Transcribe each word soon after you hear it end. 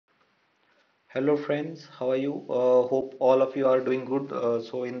Hello friends, how are you? Hope all of you are doing good.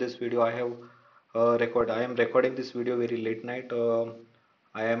 So in this video I am recording this video very late night.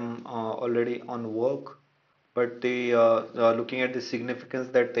 I am already on work, but looking at the significance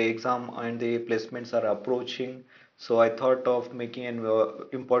that the exam and the placements are approaching, so I thought of making an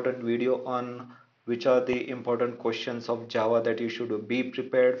important video on which are the important questions of Java that you should be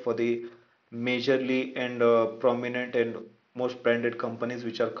prepared for the majorly and prominent and most branded companies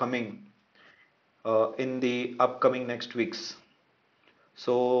which are coming in the upcoming next weeks.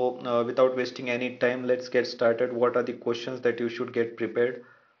 So, without wasting any time, let's get started. What are the questions that you should get prepared?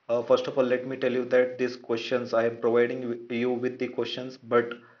 First of all, let me tell you that these questions I am providing you with the questions,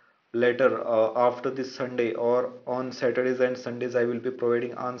 but later after this Sunday or on Saturdays and Sundays, I will be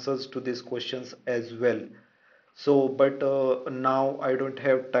providing answers to these questions as well. So, but now I don't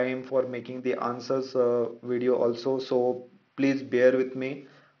have time for making the answers video also. So please bear with me.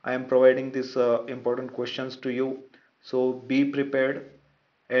 I am providing these important questions to you. So be prepared.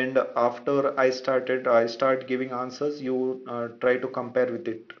 And after I start giving answers. You try to compare with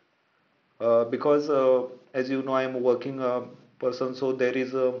it. Because as you know, I am a working person, so there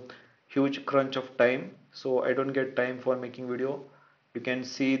is a huge crunch of time. So I don't get time for making video. You can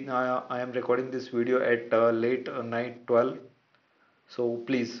see I am recording this video at late night 12. So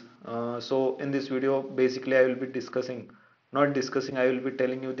please, so in this video, basically I will be not discussing, I will be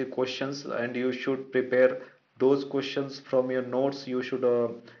telling you the questions, and you should prepare those questions from your notes. You should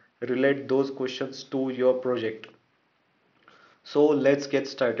relate those questions to your project. So let's get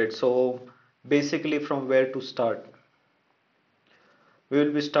started. So basically, from where to start? We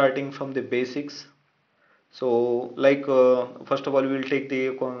will be starting from the basics. So like first of all, we will take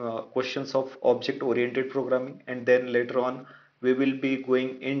the questions of object-oriented programming, and then later on we will be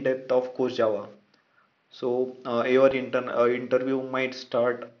going in depth of course Java. So your interview might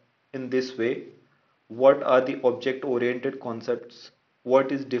start in this way. What are the object-oriented concepts?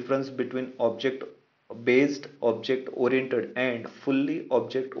 What is difference between object-based, object-oriented, and fully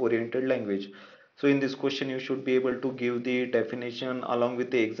object-oriented language? So in this question, you should be able to give the definition along with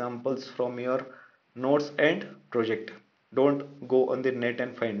the examples from your notes and project. Don't go on the net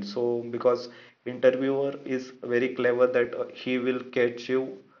and find. So because interviewer is very clever that he will catch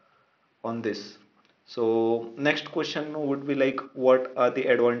you on this. So next question would be like, what are the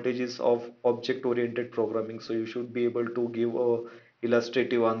advantages of object-oriented programming? So you should be able to give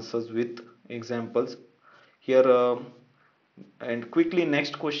illustrative answers with examples here. And quickly,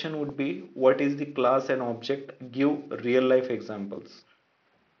 next question would be, what is the class and object? Give real life examples.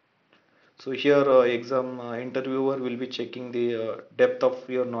 So here, exam interviewer will be checking the depth of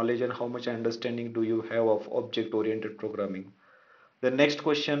your knowledge and how much understanding do you have of object-oriented programming. The next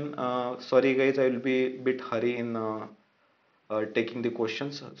question, sorry guys, I will be a bit hurry in taking the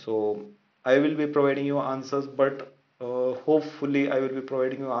questions. So I will be providing you answers, but hopefully I will be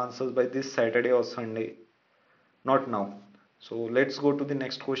providing you answers by this Saturday or Sunday, not now. So let's go to the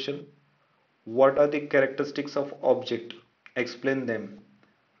next question. What are the characteristics of object? Explain them.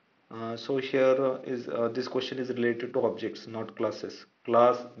 So here is this question is related to objects, not classes.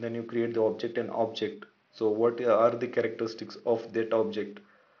 Class, then you create the object and object. So what are the characteristics of that object?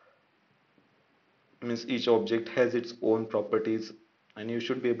 Means each object has its own properties, and you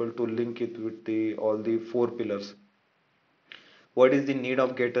should be able to link it with the all the four pillars. What is the need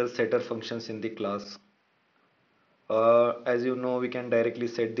of getter setter functions in the class? As you know, we can directly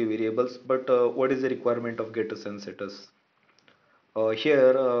set the variables, but what is the requirement of getters and setters?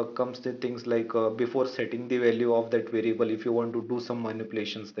 Here comes the things like before setting the value of that variable, if you want to do some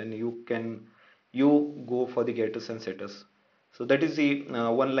manipulations, then you go for the getters and setters. So that is the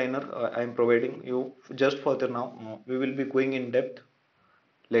one liner I am providing you just further now. We will be going in depth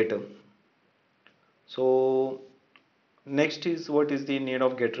later. So next is, what is the need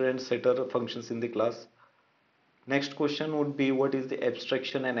of getter and setter functions in the class? Next question would be, what is the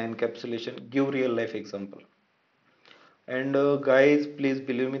abstraction and encapsulation? Give real life example. And guys, please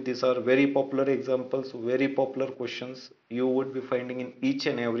believe me, these are very popular examples, very popular questions you would be finding in each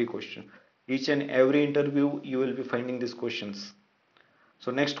and every question. Each and every interview, you will be finding these questions.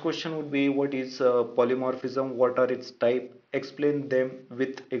 So next question would be, what is polymorphism? What are its type? Explain them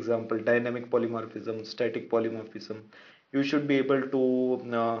with example. Dynamic polymorphism, static polymorphism. You should be able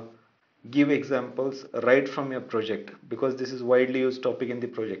to give examples right from your project, because this is widely used topic in the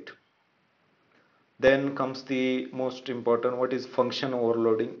project. Then comes the most important, what is function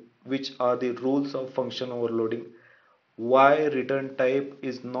overloading? Which are the rules of function overloading? Why return type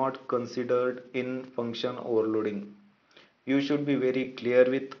is not considered in function overloading? You should be very clear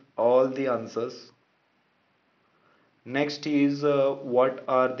with all the answers. Next is what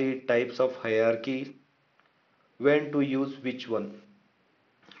are the types of hierarchy, when to use which one.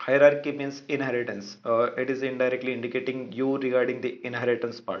 Hierarchy means inheritance. It is indirectly indicating you regarding the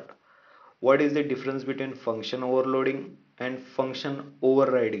inheritance part. What is the difference between function overloading and function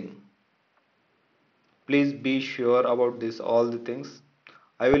overriding? Please be sure about this, all the things.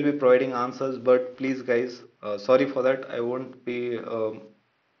 I will be providing answers, but please guys, sorry for that. I won't be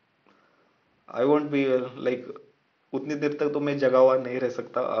like उतनी देर तक तो मैं जगा हुआ नहीं रह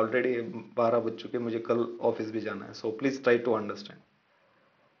सकता. Already 12 बज चुके, मुझे कल ऑफिस भी जाना है. So please try to understand.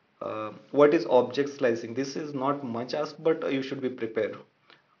 What is object slicing? This is not much asked, but you should be prepared.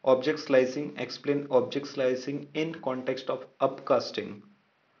 Object slicing, explain object slicing in context of upcasting.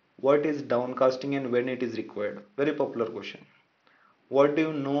 What is downcasting and when it is required? Very popular question. What do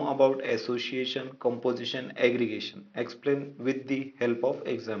you know about association, composition, aggregation? Explain with the help of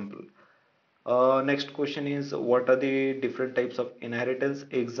example. Next question is what are the different types of inheritance?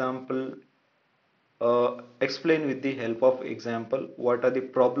 Example. Explain with the help of example what are the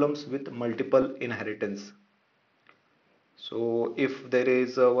problems with multiple inheritance. So if there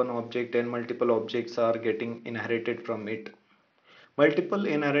is one object and multiple objects are getting inherited from it. Multiple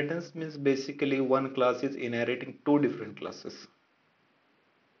inheritance means basically one class is inheriting two different classes.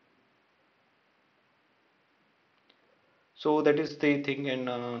 So that is the thing. And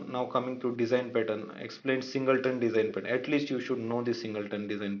now coming to design pattern, explain singleton design pattern. At least you should know the singleton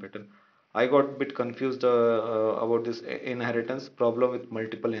design pattern. I got a bit confused about this inheritance problem with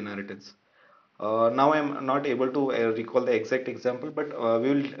multiple inheritance. Now I am not able to recall the exact example, but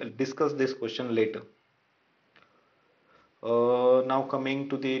we will discuss this question later. Now coming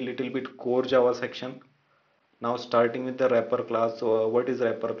to the little bit core Java section. Now starting with the wrapper class. What is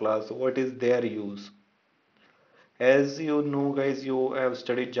wrapper class? What is their use? As you know guys, you have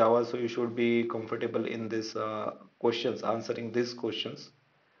studied Java, so you should be comfortable in this questions, answering these questions.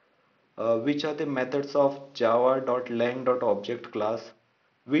 Which are the methods of java.lang.object class,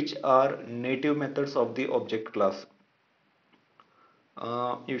 which are native methods of the object class?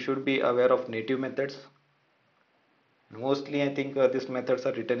 You should be aware of native methods. Mostly I think these methods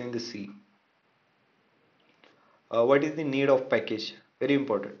are written in the C. What is the need of package? Very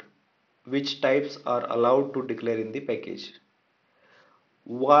important. Which types are allowed to declare in the package?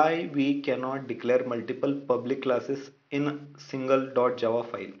 Why we cannot declare multiple public classes in single .java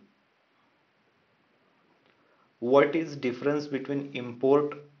file? What is difference between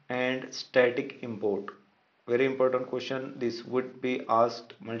import and static import? Very important question. This would be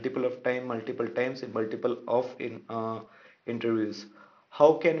asked multiple times in multiple of interviews.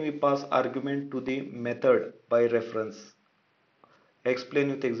 How can we pass argument to the method by reference? Explain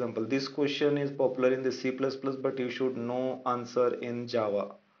with example. This question is popular in the C++, but you should know answer in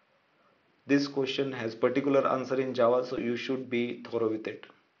Java. This question has particular answer in Java, so you should be thorough with it.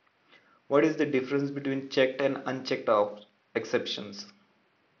 What is the difference between checked and unchecked exceptions?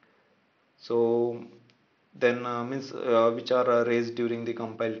 So then means which are raised during the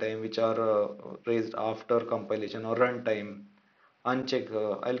compile time, which are raised after compilation or runtime. Uncheck,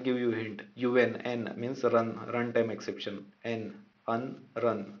 I'll give you a hint. N means run, runtime exception. N,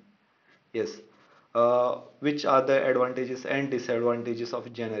 unrun. Yes. Which are the advantages and disadvantages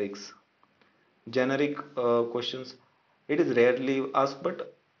of generics? Generic questions, it is rarely asked,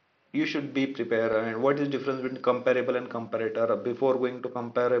 but you should be prepared. And what is difference between comparable and comparator? Before going to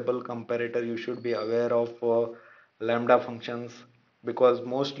comparable comparator, you should be aware of lambda functions, because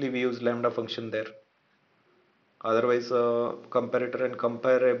mostly we use lambda function there. Otherwise comparator and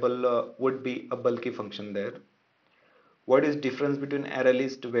comparable would be a bulky function there. What is difference between array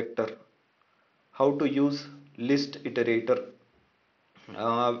list vector? How to use list iterator?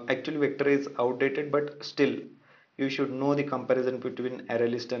 Actually vector is outdated, but still you should know the comparison between array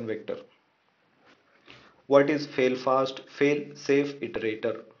list and vector. What is fail fast, fail safe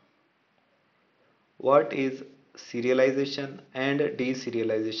iterator? What is serialization and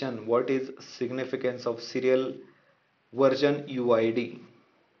deserialization? What is significance of serial version UID?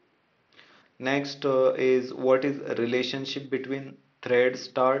 Next is what is relationship between thread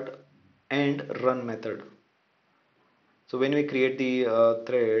start and run method? So when we create the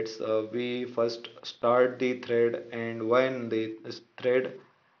threads, we first start the thread, and when the thread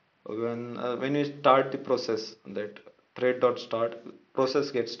when we start the process, that thread dot start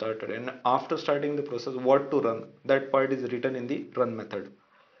process gets started, and after starting the process, what to run, that part is written in the run method.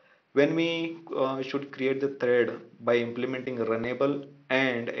 When we should create the thread by implementing runnable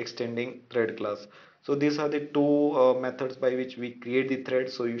and extending thread class. So these are the two methods by which we create the thread.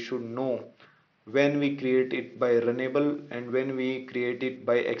 So you should know when we create it by runnable and when we create it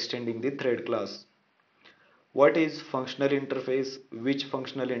by extending the thread class. What is functional interface? Which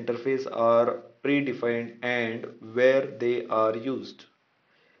functional interface are predefined and where they are used?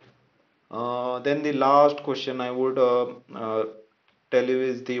 Then the last question I would tell you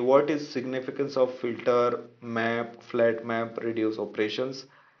is the what is significance of filter, map, flat map, reduce operations.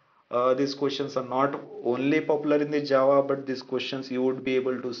 These questions are not only popular in the Java, but these questions you would be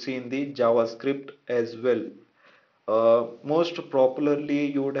able to see in the JavaScript as well. Most popularly,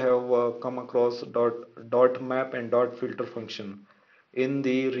 you would have come across dot map and dot filter function in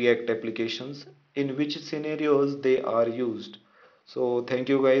the React applications. In which scenarios they are used? So thank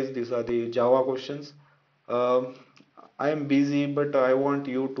you guys. These are the Java questions. Um, I am busy, but I want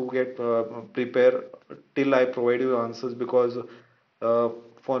you to get prepare till I provide you answers because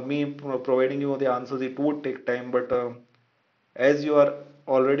for me providing you the answers it would take time. But as you are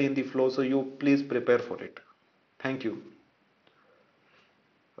already in the flow, so you please prepare for it. Thank you.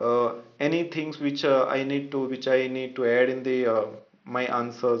 Any things which I need to add in the my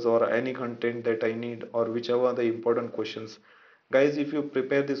answers or any content that I need or whichever the important questions. Guys, if you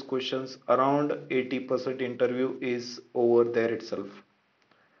prepare these questions, around 80% interview is over there itself.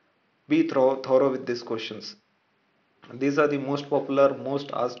 Be thorough with these questions. These are the most popular, most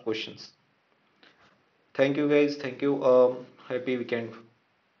asked questions. Thank you guys. Thank you. Happy weekend.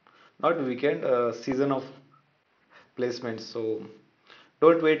 Not weekend, season of placements. So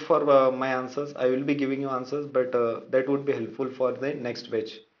don't wait for my answers. I will be giving you answers, but that would be helpful for the next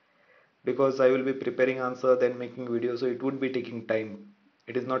batch because I will be preparing answer then making video, so it would be taking time.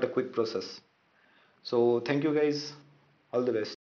 It is not a quick process. So thank you guys. All the best.